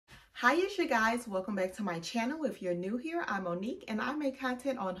Hi, it's you guys. Welcome back to my channel. If you're new here, I'm Monique and I make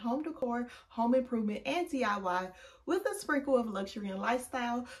content on home decor, home improvement, and DIY with a sprinkle of luxury and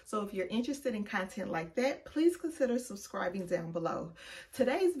lifestyle. So if you're interested in content like that, please consider subscribing down below.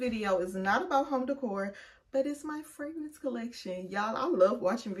 Today's video is not about home decor, but it's my fragrance collection. Y'all, I love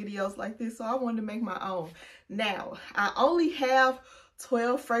watching videos like this, so I wanted to make my own. Now, I only have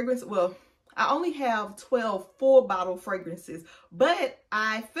 12 fragrances. Well, I only have 12 full bottle fragrances, but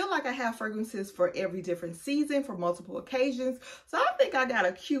I feel like I have fragrances for every different season, for multiple occasions. So I think I got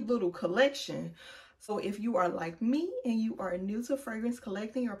a cute little collection. So if you are like me and you are new to fragrance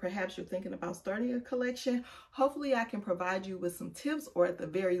collecting, or perhaps you're thinking about starting a collection, hopefully I can provide you with some tips, or at the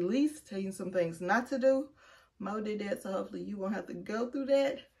very least, tell you some things not to do. Mo did that, so hopefully you won't have to go through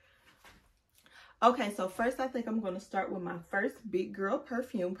that. Okay, so first I think I'm going to start with my first big girl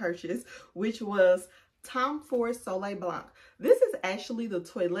perfume purchase, which was Tom Ford Soleil Blanc. This is actually the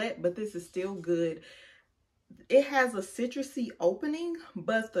toilette, but this is still good. It has a citrusy opening,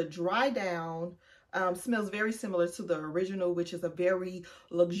 but the dry down smells very similar to the original, which is a very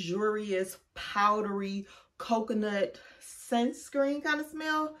luxurious, powdery, coconut sunscreen kind of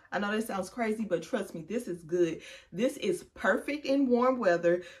smell. I know that sounds crazy, but trust me, this is good. This is perfect in warm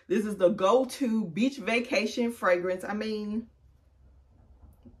weather. This is the go-to beach vacation fragrance. I mean,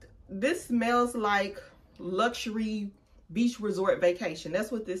 this smells like luxury beach resort vacation.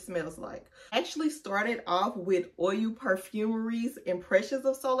 That's what this smells like. Actually started off with Oil Perfumery's Impressions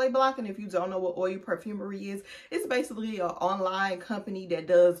of Soleil Blanc. And if you don't know what Oil Perfumery is, it's basically an online company that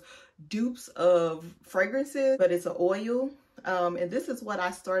does dupes of fragrances, but it's an oil. And this is what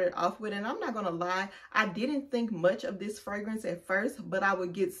I started off with, and I'm not gonna lie, I didn't think much of this fragrance at first, but I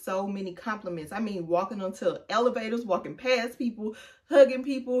would get so many compliments. I mean, walking onto elevators, walking past people, hugging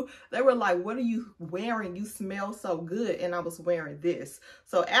people, they were like, what are you wearing? You smell so good. And I was wearing this.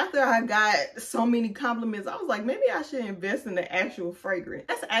 So after I got so many compliments, I was like, maybe I should invest in the actual fragrance.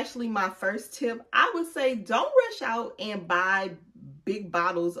 That's actually my first tip. I would say don't rush out and buy big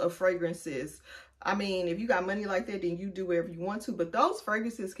bottles of fragrances. I mean, if you got money like that, then you do whatever you want to, but those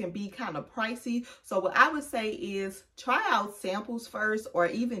fragrances can be kind of pricey. So what I would say is try out samples first, or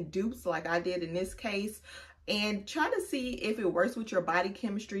even dupes like I did in this case, and try to see if it works with your body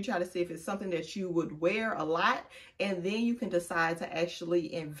chemistry. Try to see if it's something that you would wear a lot, and then you can decide to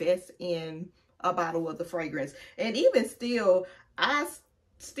actually invest in a bottle of the fragrance. And even still, I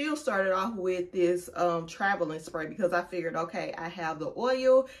still started off with this traveling spray, because I figured, okay, I have the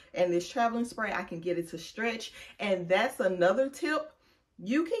oil and this traveling spray, I can get it to stretch. And that's another tip.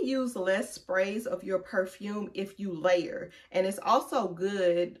 You can use less sprays of your perfume if you layer, and it's also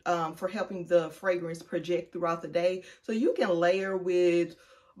good for helping the fragrance project throughout the day. So you can layer with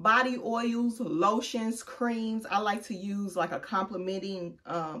body oils, lotions, creams. I like to use like a complementing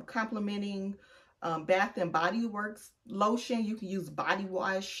Bath and Body Works lotion. You can use body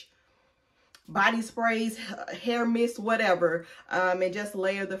wash, body sprays, hair mist, whatever, and just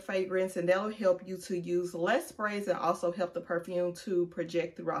layer the fragrance, and that'll help you to use less sprays and also help the perfume to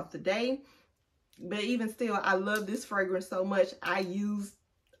project throughout the day. But even still, I love this fragrance so much, I used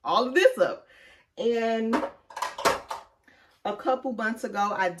all of this up. And a couple months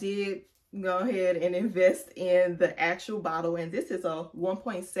ago, I did go ahead and invest in the actual bottle, and this is a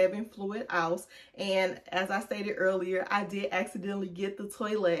 1.7 fluid ounce. And as I stated earlier, I did accidentally get the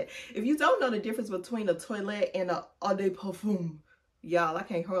toilette. If you don't know the difference between a toilette and a eau de parfum, y'all, I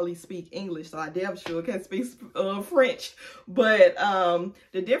can't hardly speak English, so I damn sure can't speak French. But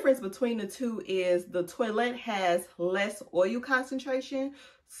the difference between the two is the toilette has less oil concentration,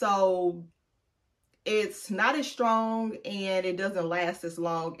 so it's not as strong and it doesn't last as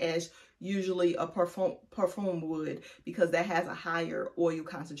long as usually a perfume would, because that has a higher oil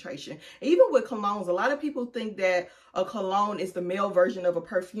concentration. Even with colognes, a lot of people think that a cologne is the male version of a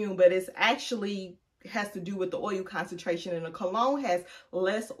perfume, but it's actually has to do with the oil concentration, and a cologne has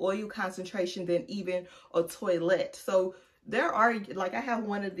less oil concentration than even a toilette. So there are, like, I have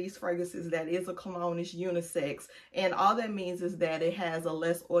one of these fragrances that is a cologne, it's unisex, and all that means is that it has a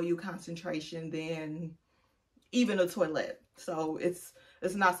less oil concentration than even a toilette. So it's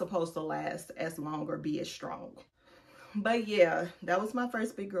not supposed to last as long or be as strong. But yeah, that was my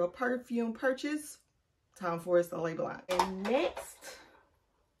first big girl perfume purchase, Tom Ford Soleil Blanc. And next,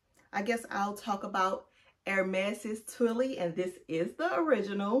 I guess I'll talk about Hermes Twilly, and this is the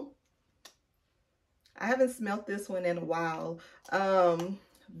original. I haven't smelt this one in a while.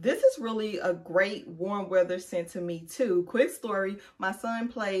 This is really a great warm weather scent to me too. Quick story, my son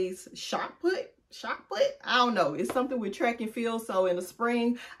plays shot put. I don't know. It's something with track and field. So in the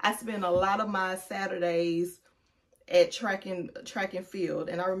spring, I spend a lot of my Saturdays at track and field.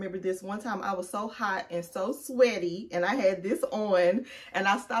 And I remember this one time I was so hot and so sweaty, and I had this on, and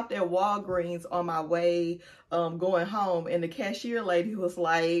I stopped at Walgreens on my way going home, and the cashier lady was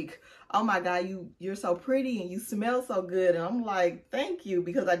like, oh my God, you're so pretty and you smell so good. And I'm like, thank you,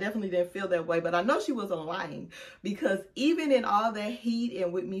 because I definitely didn't feel that way. But I know she wasn't lying, because even in all that heat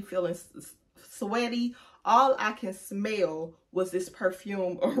and with me feeling sweaty, all I can smell was this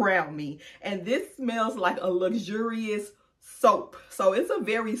perfume around me. And this smells like a luxurious soap. So it's a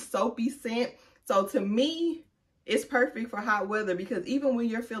very soapy scent. So to me, it's perfect for hot weather, because even when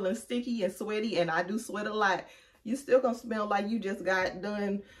you're feeling sticky and sweaty, and I do sweat a lot, you still gonna smell like you just got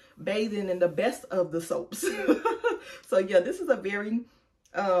done bathing in the best of the soaps. So yeah, this is a very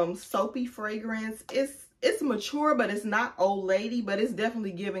soapy fragrance. It's mature, but it's not old lady, but it's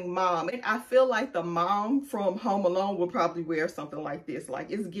definitely giving mom. And I feel like the mom from Home Alone would probably wear something like this. Like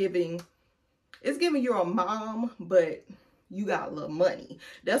it's giving you a mom, but you got a little money.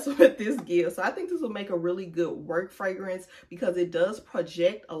 That's what this gives. So I think this will make a really good work fragrance, because it does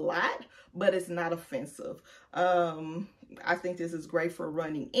project a lot, but it's not offensive. I think this is great for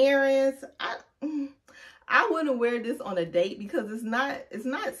running errands. I wouldn't wear this on a date because it's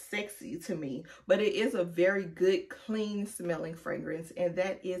not sexy to me, but it is a very good, clean smelling fragrance, and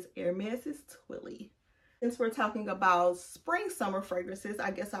that is Hermes Twilly. Since we're talking about spring summer fragrances,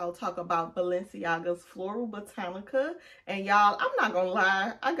 I guess I'll talk about Balenciaga's Florabotanica. And y'all, I'm not gonna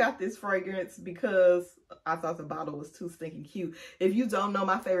lie, I got this fragrance because I thought the bottle was too stinking cute. If you don't know,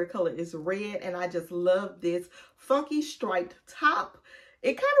 my favorite color is red, and I just love this funky striped top.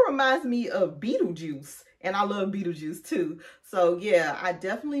 It kind of reminds me of Beetlejuice, and I love Beetlejuice too. So yeah, I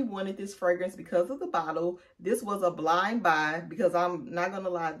definitely wanted this fragrance because of the bottle. This was a blind buy, because I'm not gonna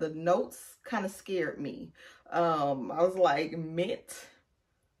lie, the notes kind of scared me. I was like, mint,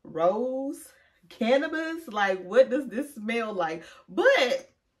 rose, cannabis, like what does this smell like? But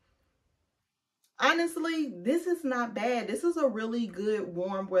honestly, this is not bad. This is a really good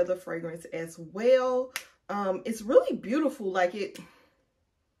warm weather fragrance as well. It's really beautiful. Like it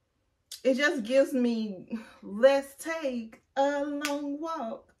just gives me, let's take a long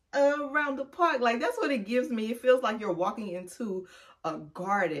walk around the park. Like that's what it gives me. It feels like you're walking into a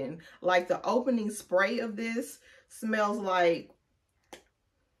garden. Like the opening spray of this smells like,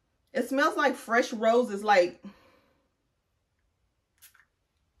 it smells like fresh roses. Like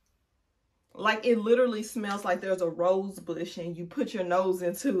it literally smells like there's a rose bush and you put your nose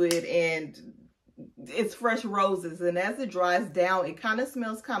into it and it's fresh roses, and as it dries down, it kind of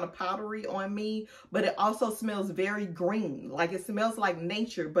smells kind of powdery on me, but it also smells very green. Like it smells like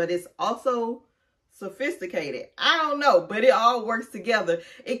nature, but it's also sophisticated. I don't know, but it all works together.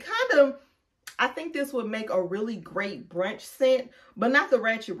 It kind of, I think this would make a really great brunch scent, but not the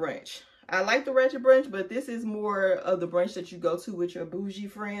ratchet brunch. I like the ratchet brunch, but this is more of the brunch that you go to with your bougie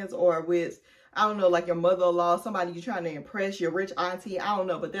friends, or with, I don't know, like your mother-in-law, somebody you're trying to impress, your rich auntie. I don't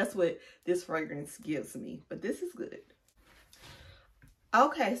know, but that's what this fragrance gives me. But this is good.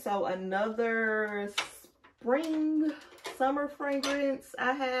 Okay, so another spring summer fragrance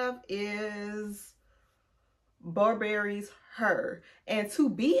I have is Burberry's Her. And to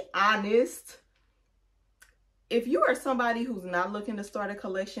be honest, if you are somebody who's not looking to start a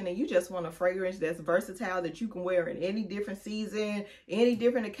collection and you just want a fragrance that's versatile, that you can wear in any different season, any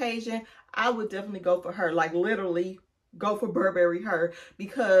different occasion, I would definitely go for Her. Like literally go for Burberry Her,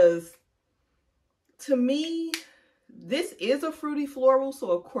 because to me, this is a fruity floral, so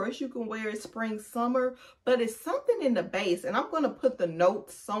of course you can wear it spring, summer, but it's something in the base, and I'm going to put the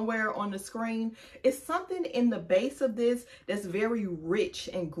notes somewhere on the screen. It's something in the base of this that's very rich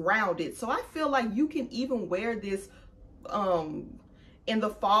and grounded. So I feel like you can even wear this in the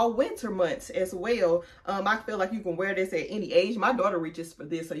fall, winter months as well. I feel like you can wear this at any age. My daughter reaches for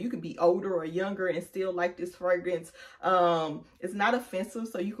this, so you can be older or younger and still like this fragrance. It's not offensive,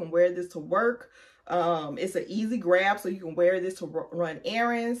 so you can wear this to work. It's an easy grab, so you can wear this to run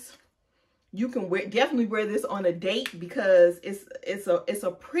errands. You can definitely wear this on a date, because it's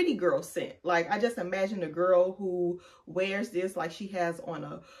a pretty girl scent. Like I just imagine a girl who wears this like she has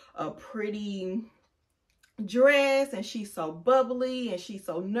on a pretty dress, and she's so bubbly and she's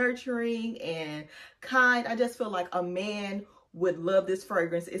so nurturing and kind. I just feel like a man would love this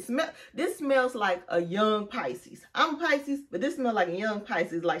fragrance. This smells like a young Pisces. I'm Pisces, but this smells like a young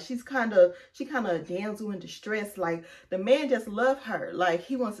Pisces. Like she kind of a damsel in distress. Like the man just loves her. Like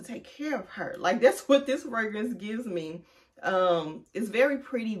he wants to take care of her. Like that's what this fragrance gives me. It's very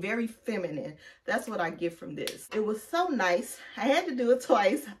pretty, very feminine. That's what I get from this. It was so nice. I had to do it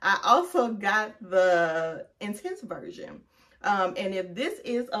twice. I also got the intense version. And if this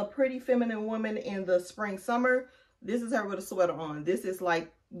is a pretty feminine woman in the spring, summer, This is her with a sweater on. This is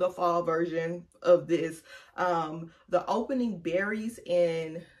like the fall version of this. The opening berries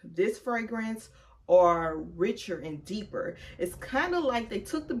in this fragrance are richer and deeper. It's kind of like they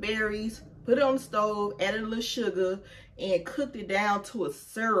took the berries, put it on the stove, added a little sugar, and cooked it down to a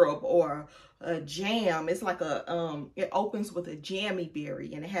syrup or a jam. It's like a it opens with a jammy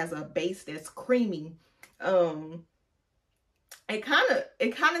berry, and it has a base that's creamy. It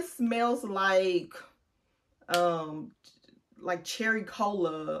kind of smells like cherry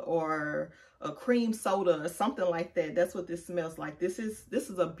cola or a cream soda or something like that. That's what this smells like. This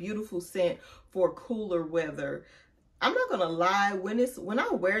is a beautiful scent for cooler weather. I'm not gonna lie, when I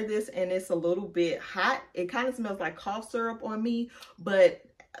wear this and it's a little bit hot, it kind of smells like cough syrup on me. But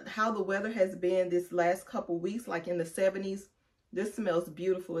how the weather has been this last couple weeks, like in the 70s, this smells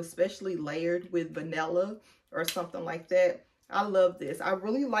beautiful, especially layered with vanilla or something like that. I love this. I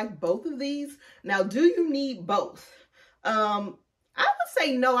really like both of these. Now, do you need both? I would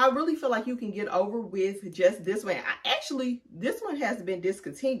say no. I really feel like you can get over with just this one. Actually, this one has been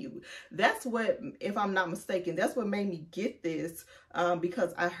discontinued. That's what, if I'm not mistaken, that's what made me get this,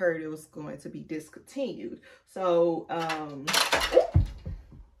 because I heard it was going to be discontinued. So,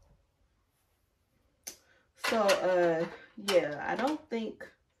 yeah, I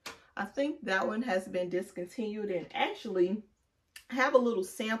think that one has been discontinued. And actually, I have a little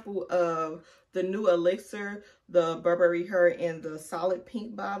sample of the new elixir, the Burberry Her in the solid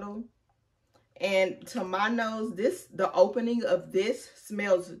pink bottle. And to my nose, the opening of this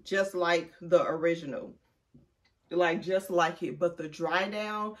smells just like the original. Like just like it, but the dry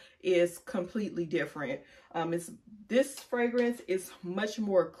down is completely different. This fragrance is much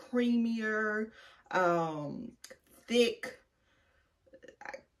more creamier, thick,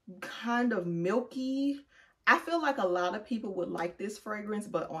 kind of milky. I feel like a lot of people would like this fragrance,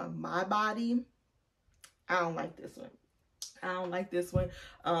 but on my body, I don't like this one. I don't like this one.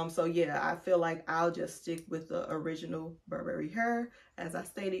 So yeah, I feel like I'll just stick with the original Burberry Her. As I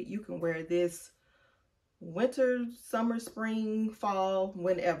stated, you can wear this winter, summer, spring, fall,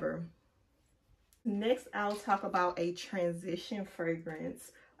 whenever. Next, I'll talk about a transition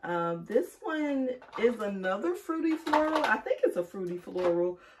fragrance. This one is another fruity floral. I think it's a fruity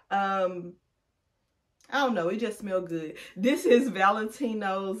floral. I don't know, it just smells good. This is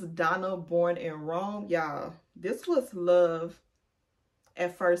Valentino's Donna Born in Rome. Y'all, this was love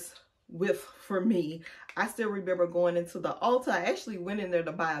at first whiff for me. I still remember going into the Ulta. I actually went in there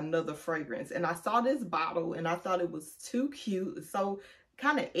to buy another fragrance, and I saw this bottle and I thought it was too cute. So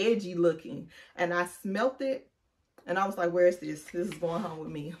kind of edgy looking, and I smelt it and I was like, where is this? This is going home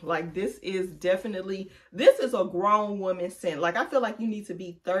with me. Like, this is a grown woman scent. Like, I feel like you need to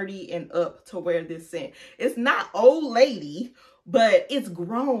be 30 and up to wear this scent. It's not old lady, but it's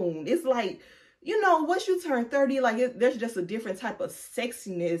grown. It's like, you know, once you turn 30, like there's just a different type of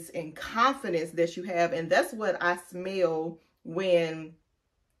sexiness and confidence that you have. And that's what I smell when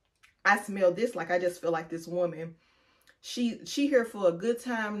I smell this. Like, I just feel like this woman, she here for a good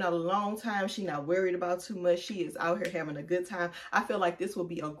time, not a long time. She not worried about too much. She is out here having a good time. I feel like this will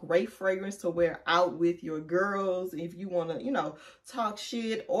be a great fragrance to wear out with your girls if you want to, you know, talk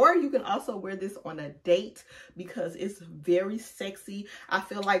shit. Or you can also wear this on a date because it's very sexy. I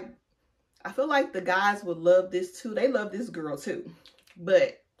feel like the guys would love this too. They love this girl too,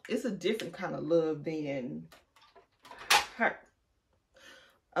 but it's a different kind of love than her.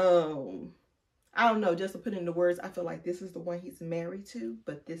 I don't know, just to put into words, I feel like this is the one he's married to,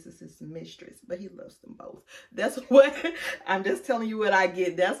 but this is his mistress, but he loves them both. That's what, I'm just telling you what I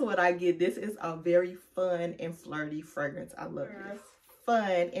get. That's what I get. This is a very fun and flirty fragrance. I love this.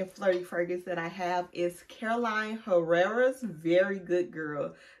 Fun and flirty fragrance that I have is Caroline Herrera's Very Good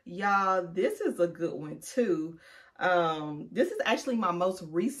Girl. Y'all, this is a good one too. This is actually my most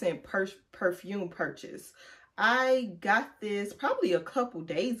recent perfume purchase. I got this probably a couple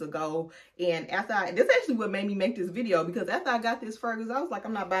days ago, and this actually what made me make this video, because after I got this fragrance, I was like,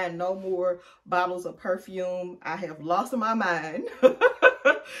 I'm not buying no more bottles of perfume. I have lost my mind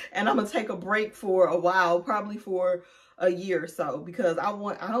and I'm gonna take a break for a while, probably for a year or so, because I don't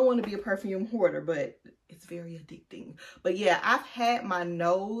want to be a perfume hoarder, but it's very addicting. But yeah, I've had my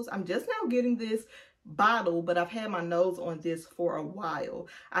nose, I'm just now getting this bottle, but I've had my nose on this for a while.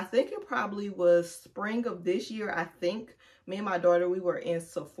 I think it probably was spring of this year. I think me and my daughter, we were in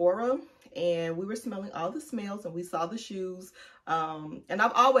Sephora and we were smelling all the smells and we saw the shoes. And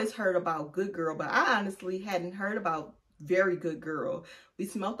I've always heard about Good Girl, but I honestly hadn't heard about Very Good Girl. We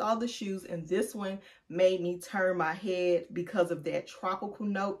smelled all the shoes, and this one made me turn my head because of that tropical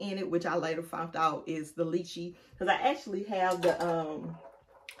note in it, which I later found out is the lychee, because I actually have the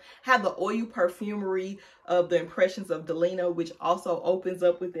Have the oil perfumery of the Impressions of Delina, which also opens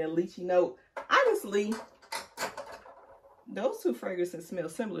up with that lychee note. Honestly, those two fragrances smell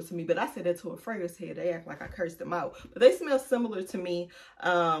similar to me, but I said that to a fragrance head. They act like I cursed them out. But they smell similar to me,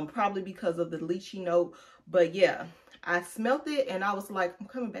 probably because of the lychee note. But yeah, I smelled it and I was like, I'm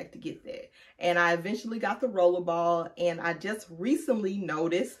coming back to get that. And I eventually got the rollerball, and I just recently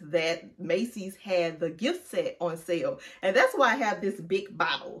noticed that Macy's had the gift set on sale. And that's why I have this big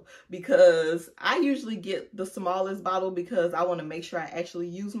bottle, because I usually get the smallest bottle because I want to make sure I actually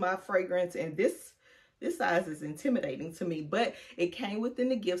use my fragrance. And this size is intimidating to me, but it came within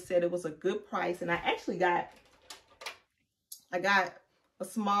the gift set. It was a good price. And I actually got a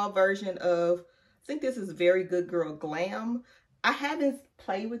small version of, I think this is Very Good Girl Glam. I haven't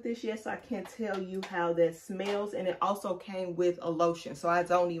played with this yet, so I can't tell you how that smells. And it also came with a lotion, so I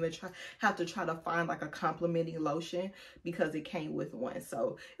don't even have to try to find like a complimenting lotion, because it came with one.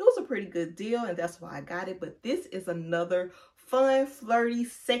 So it was a pretty good deal, and that's why I got it. But this is another fun, flirty,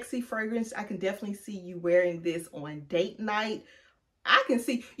 sexy fragrance. I can definitely see you wearing this on date night. I can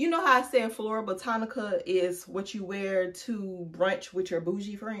see, you know how I said Florabotanica is what you wear to brunch with your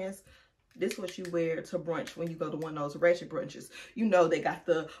bougie friends? This is what you wear to brunch when you go to one of those ratchet brunches. You know, they got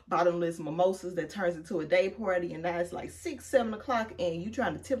the bottomless mimosas that turns into a day party, and now it's like 6, 7 o'clock, and you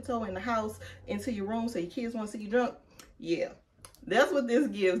trying to tiptoe in the house into your room so your kids want to see you drunk. Yeah, that's what this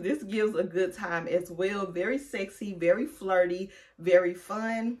gives. This gives a good time as well. Very sexy, very flirty, very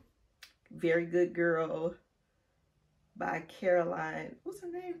fun. Very Good Girl by Caroline. What's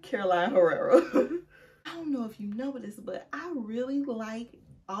her name? Caroline Herrera. I don't know if you know this, but I really like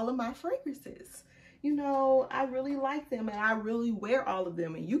all of my fragrances. You know, I really like them, and I really wear all of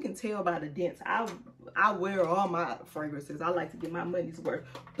them, and you can tell by the dents. I wear all my fragrances. I like to get my money's worth.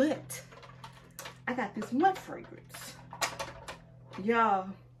 But I got this one fragrance. Y'all,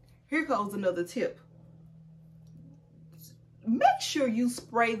 here goes another tip. Make sure you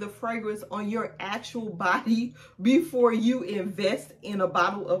spray the fragrance on your actual body before you invest in a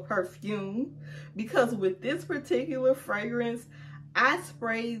bottle of perfume, because with this particular fragrance, I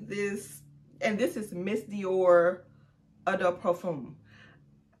sprayed this, and this is Miss Dior de Perfume.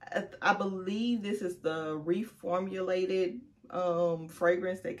 I believe this is the reformulated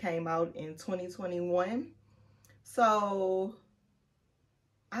fragrance that came out in 2021. So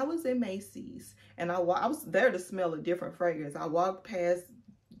I was in Macy's, and I was there to smell a different fragrance. I walked past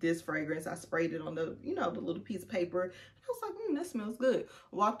this fragrance. I sprayed it on the, you know, the little piece of paper. I was like, that smells good.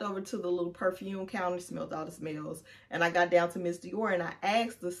 Walked over to the little perfume counter, smelled all the smells, and I got down to Miss Dior, and I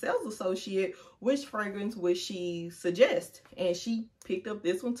asked the sales associate which fragrance would she suggest, and she picked up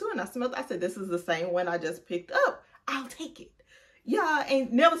this one too. And I smelled, I said, this is the same one I just picked up. I'll take it. Yeah, I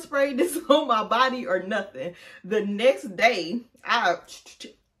ain't never sprayed this on my body or nothing. The next day,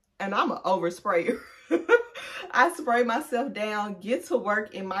 and I'm an oversprayer. I spray myself down, get to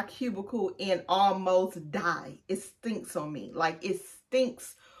work in my cubicle, and almost die. It stinks on me. Like, it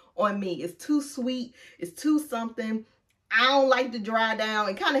stinks on me. It's too sweet. It's too something. I don't like to dry down.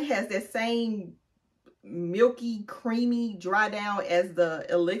 It kind of has that same milky, creamy dry down as the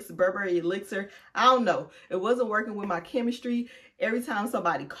elixir, Burberry elixir. I don't know. It wasn't working with my chemistry. Every time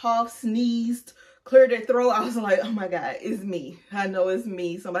somebody coughed, sneezed, cleared their throat, I was like, oh my God, it's me. I know it's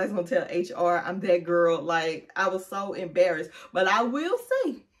me. Somebody's gonna tell HR I'm that girl. Like, I was so embarrassed. But I will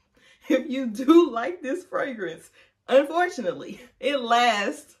say, if you do like this fragrance, unfortunately, it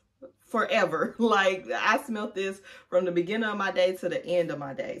lasts forever. Like, I smelled this from the beginning of my day to the end of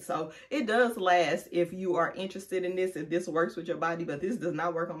my day. So it does last if you are interested in this, if this works with your body, but this does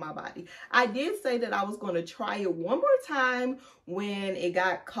not work on my body. I did say that I was going to try it one more time when it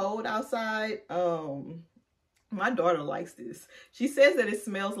got cold outside. My daughter likes this. She says that it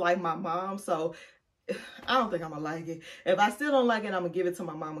smells like my mom, so I don't think I'm gonna like it. If I still don't like it, I'm gonna give it to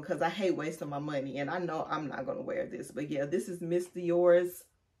my mama, because I hate wasting my money, and I know I'm not gonna wear this. But yeah, this is Miss Dior's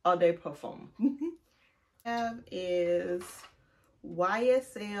Eau de Perfume. Have is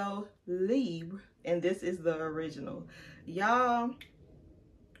YSL Libre, and this is the original. Y'all,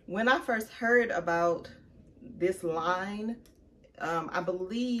 when I first heard about this line, I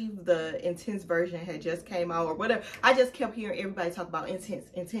believe the Intense version had just came out or whatever. I just kept hearing everybody talk about Intense,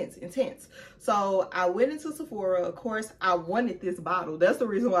 Intense, Intense. So I went into Sephora. Of course, I wanted this bottle. That's the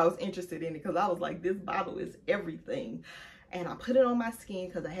reason why I was interested in it, because I was like, this bottle is everything. And I put it on my skin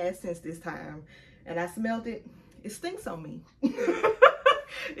because I had since this time, and I smelled it. It stinks on me.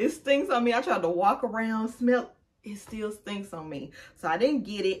 It stinks on me. I tried to walk around, smell, it still stinks on me. So I didn't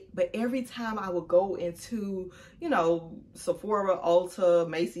get it, but every time I would go into, you know, Sephora, Ulta,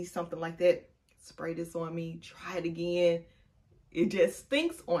 Macy's, something like that, spray this on me, try it again. It just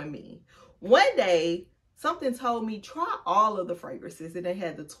stinks on me. One day, something told me, try all of the fragrances. And they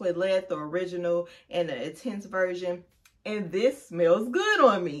had the Toilette, the original, and the intense version. And this smells good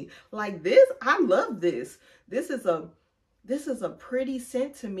on me. Like this, I love this. This is a pretty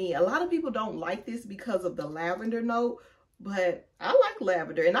scent to me. A lot of people don't like this because of the lavender note, but I like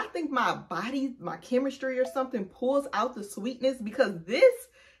lavender. And I think my body, my chemistry or something pulls out the sweetness because this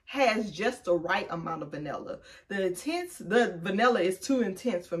has just the right amount of vanilla. The vanilla is too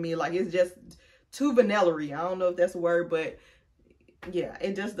intense for me. Like it's just too vanilla-y. I don't know if that's a word, but yeah,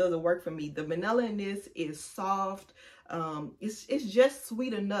 it just doesn't work for me. The vanilla in this is soft. It's just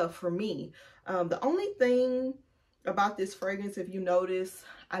sweet enough for me. The only thing about this fragrance, if you notice,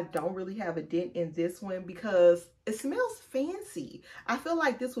 I don't really have a dent in this one because it smells fancy. I feel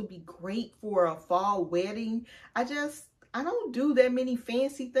like this would be great for a fall wedding. I don't do that many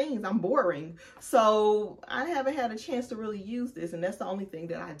fancy things. I'm boring. So I haven't had a chance to really use this. And that's the only thing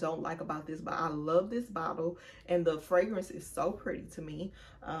that I don't like about this. But I love this bottle. And the fragrance is so pretty to me.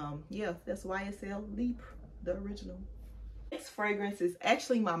 Yeah, that's YSL Libre, the original. This fragrance is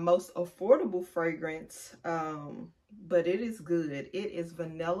actually my most affordable fragrance. But it is good. It is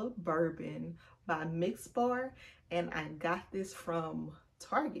Vanilla Bourbon by MixBar. And I got this from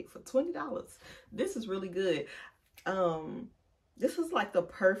Target for $20. This is really good. This is like the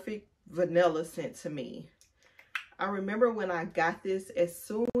perfect vanilla scent to me. I remember when I got this, as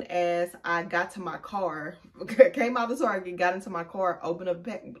soon as I got to my car, came out of Target, got into my car, opened up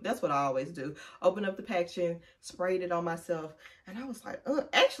the pack. That's what I always do. Open up the packaging, sprayed it on myself. And I was like,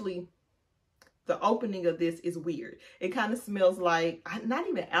 actually, the opening of this is weird. It kind of smells like, not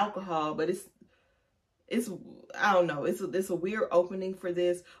even alcohol, but it's I don't know. It's a weird opening for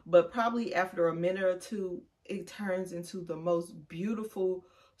this, but probably after a minute or two, it turns into the most beautiful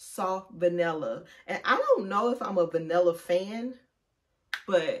soft vanilla. And I don't know if I'm a vanilla fan,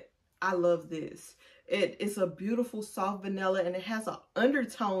 but I love this. It's a beautiful soft vanilla, and it has an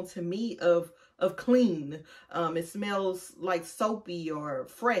undertone to me of clean. It smells like soapy or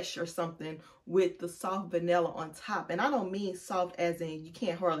fresh or something with the soft vanilla on top. And I don't mean soft as in you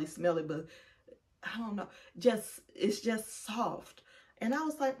can't hardly smell it, but I don't know, it's just soft. And I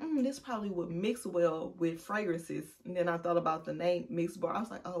was like, this probably would mix well with fragrances. And then I thought about the name MixBar. I was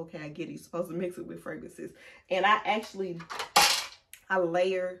like, oh, okay, I get it. You're supposed to mix it with fragrances. And I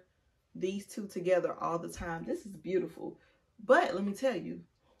layer these two together all the time. This is beautiful. But let me tell you,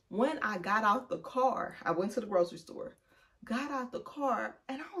 when I got out the car, I went to the grocery store, got out the car,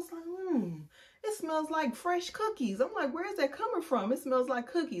 and I was like, it smells like fresh cookies. I'm like, where is that coming from? It smells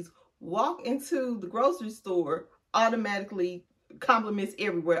like cookies. Walk into the grocery store, automatically compliments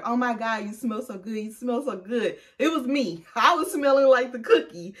everywhere. Oh my God, you smell so good. You smell so good. It was me. I was smelling like the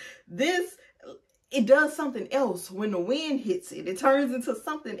cookie. It does something else when the wind hits it. It turns into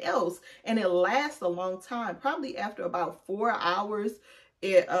something else, and it lasts a long time. Probably after about 4 hours,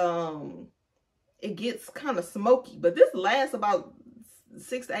 it gets kind of smoky, but this lasts about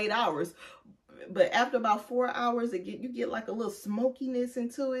 6 to 8 hours. But after about 4 hours, you get like a little smokiness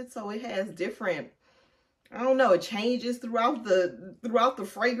into it. So it has different, I don't know, it changes throughout the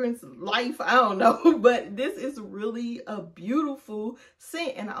fragrance life. I don't know, but this is really a beautiful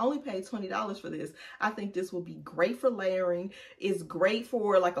scent, and I only paid $20 for this. I think this will be great for layering. It's great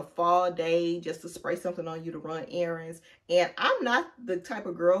for like a fall day, just to spray something on you to run errands. And I'm not the type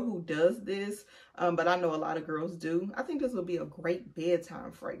of girl who does this, but I know a lot of girls do. I think this will be a great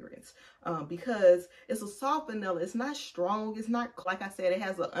bedtime fragrance because it's a soft vanilla. It's not strong. It's not, like I said, it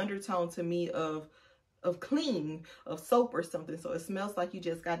has an undertone to me of clean, of soap or something. So it smells like you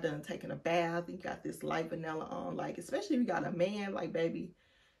just got done taking a bath. You got this light vanilla on. Like, especially if you got a man, like, baby,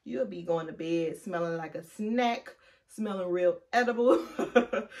 you'll be going to bed smelling like a snack, smelling real edible.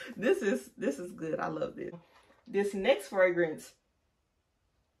 This is good. I love this. This next fragrance,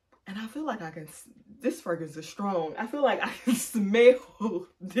 and I feel like this fragrance is strong. I feel like I can smell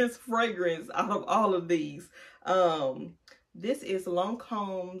this fragrance out of all of these. This is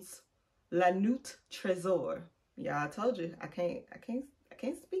Lancôme's LaNuit Tresor. Yeah, I told you I can't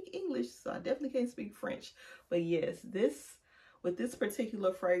speak English, so I definitely can't speak French. But yes, with this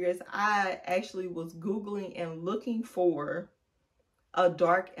particular fragrance, I actually was Googling and looking for a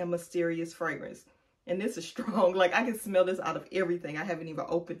dark and mysterious fragrance. And this is strong. Like, I can smell this out of everything. I haven't even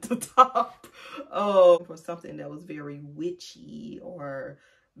opened the top. For something that was very witchy or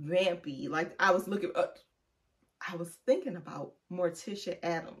vampy. Like, I was thinking about Morticia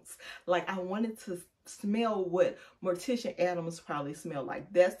Adams. Like, I wanted to smell what Morticia Adams probably smelled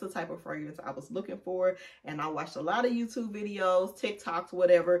like. That's the type of fragrance I was looking for. And I watched a lot of YouTube videos, TikToks,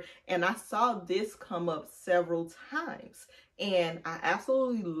 whatever. And I saw this come up several times. And I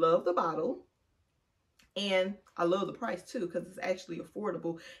absolutely love the bottle. And I love the price too, because it's actually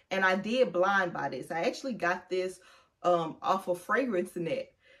affordable. And I did blind buy this. I actually got this off of Fragrance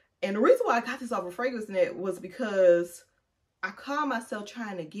Net. And the reason why I got this off of Fragrance Net was because I caught myself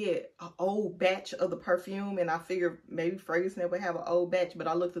trying to get an old batch of the perfume, and I figured maybe Fragrance Net would have an old batch, but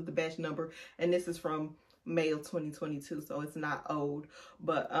I looked at the batch number, and this is from May of 2022, so it's not old.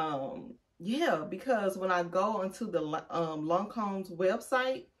 But yeah, because when I go onto the Lancôme's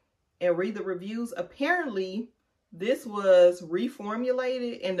website and read the reviews, apparently this was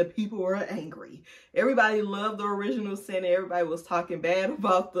reformulated and the people were angry. Everybody loved the original scent. Everybody was talking bad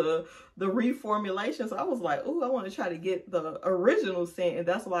about the reformulation. So I was like, oh, I want to try to get the original scent. And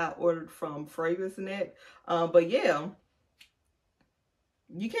that's why I ordered from Fragrance Net. But yeah,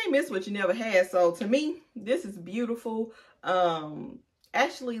 you can't miss what you never had. So to me, this is beautiful.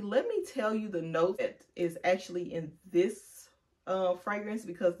 Actually, let me tell you the note that is actually in this fragrance,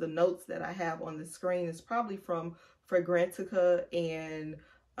 because the notes that I have on the screen is probably from Fragrantica, and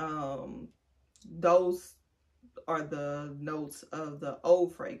those are the notes of the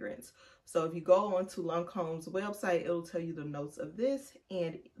old fragrance. So if you go onto Lancôme's website, it'll tell you the notes of this,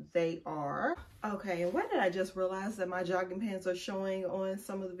 and they are okay. And why did I just realize that my jogging pants are showing on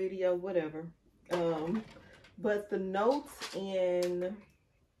some of the video? Whatever. But the notes in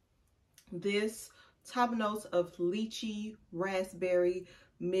this: top notes of lychee, raspberry,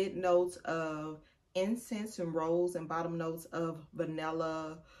 mid notes of incense and rose, and bottom notes of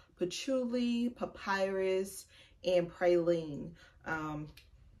vanilla, patchouli, papyrus, and praline.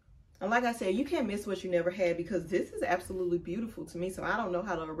 And like I said, you can't miss what you never had, because this is absolutely beautiful to me. So I don't know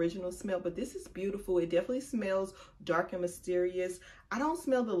how the original smelled, but this is beautiful. It definitely smells dark and mysterious. I don't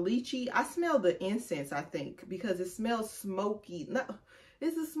smell the lychee. I smell the incense, I think, because it smells smoky. No,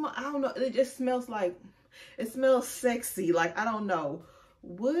 it's a smell. I don't know. It just smells like, it smells sexy. Like, I don't know.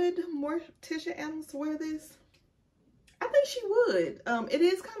 Would Morticia Addams wear this? I think she would. It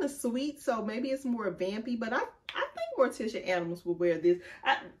is kind of sweet, so maybe it's more vampy, but I think Morticia Addams would wear this.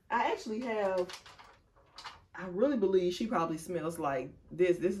 I actually have, I really believe she probably smells like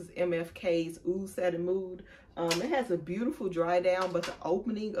this. This is MFK's Oud Satin Mood. It has a beautiful dry down, but the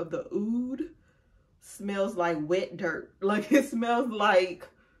opening of the oud smells like wet dirt. Like, it smells like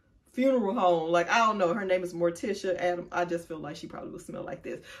funeral home. Like, I don't know, her name is Morticia Addams. I just feel like she probably would smell like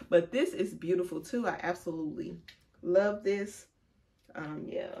this. But this is beautiful too. I absolutely love this.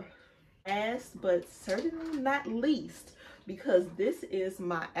 Yeah. Last but certainly not least, because this is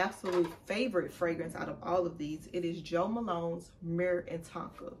my absolute favorite fragrance out of all of these, it is Jo Malone's Myrrh and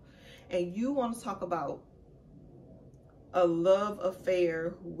Tonka. And you want to talk about a love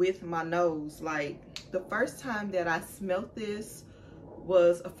affair with my nose. Like, the first time that I smelled this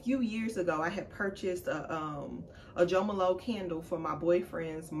was a few years ago. I had purchased a Jo Malone candle for my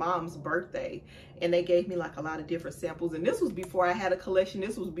boyfriend's mom's birthday, and they gave me like a lot of different samples, and this was before I had a collection.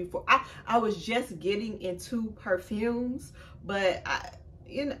 This was before I was just getting into perfumes. But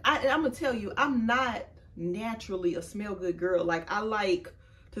I'm gonna tell you, I'm not naturally a smell good girl. Like, I like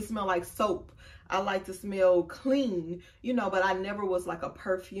to smell like soap. I like to smell clean, you know, but I never was like a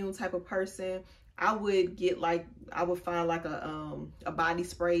perfume type of person. I would get like, I would find like a body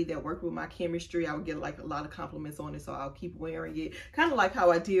spray that worked with my chemistry. I would get like a lot of compliments on it, so I'll keep wearing it. Kind of like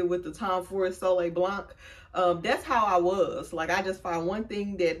how I did with the Tom Ford Soleil Blanc. That's how I was. Like, I just find one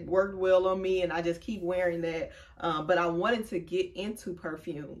thing that worked well on me, and I just keep wearing that. But I wanted to get into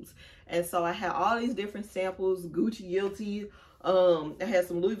perfumes, and so I had all these different samples. Gucci Guilty. I had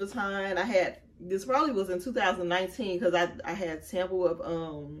some Louis Vuitton. I had, this probably was in 2019, because I had sample of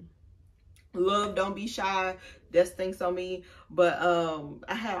Love Don't Be Shy, That's Thinks on Me. But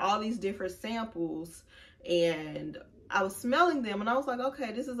I had all these different samples, and I was smelling them, and I was like,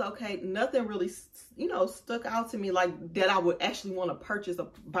 okay, this is okay. Nothing really, you know, stuck out to me like that I would actually want to purchase a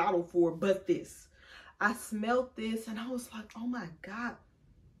bottle for, but this. I smelled this, and I was like, oh my God,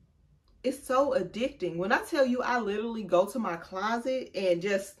 it's so addicting. When I tell you, I literally go to my closet and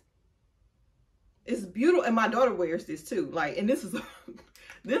just, it's beautiful. And my daughter wears this too. Like, and this is a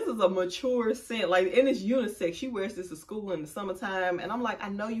this is a mature scent, like, and it's unisex. She wears this to school in the summertime, and I'm like, I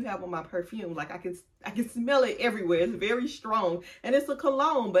know you have on my perfume. Like, I can smell it everywhere. It's very strong, and it's a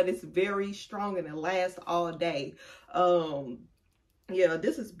cologne, but it's very strong, and it lasts all day. Yeah,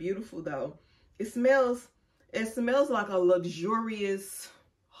 this is beautiful though. It smells like a luxurious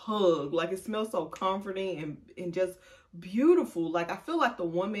hug. Like, it smells so comforting and just beautiful. Like, I feel like the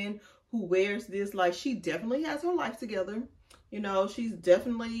woman who wears this, like, she definitely has her life together. You know, she's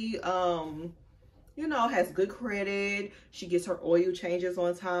definitely, you know, has good credit. She gets her oil changes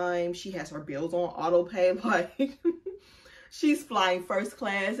on time. She has her bills on auto pay. Like, She's flying first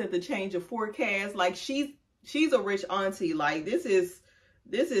class at the change of forecast. Like she's a rich auntie. Like this is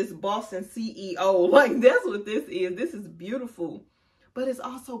Boston CEO. Like that's what this is. This is beautiful, but it's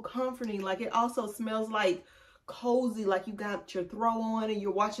also comforting. Like it also smells like cozy, like you got your throw on and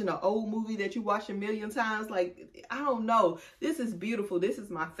you're watching an old movie that you watched a million times. Like, I don't know. This is beautiful. This is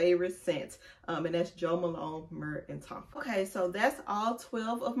my favorite scent. And that's Jo Malone, Myrrh, and Tonka. Okay, so that's all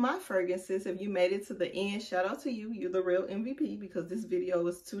 12 of my fragrances. If you made it to the end, shout out to you. You're the real MVP because this video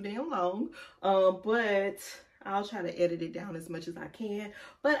is too damn long. But I'll try to edit it down as much as I can.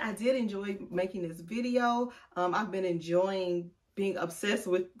 But I did enjoy making this video. I've been enjoying being obsessed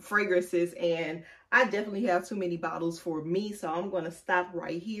with fragrances, and I definitely have too many bottles for me, so I'm going to stop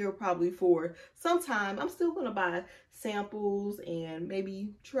right here probably for some time. I'm still going to buy samples and maybe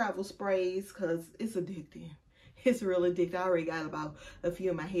travel sprays because it's addicting. It's real addictive. I already got about a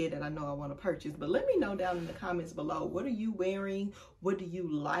few in my head that I know I want to purchase, but let me know down in the comments below. What are you wearing? What do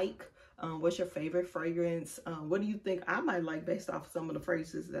you like? What's your favorite fragrance? What do you think I might like based off some of the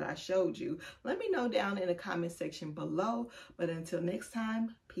fragrances that I showed you? Let me know down in the comment section below. But until next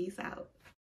time, peace out.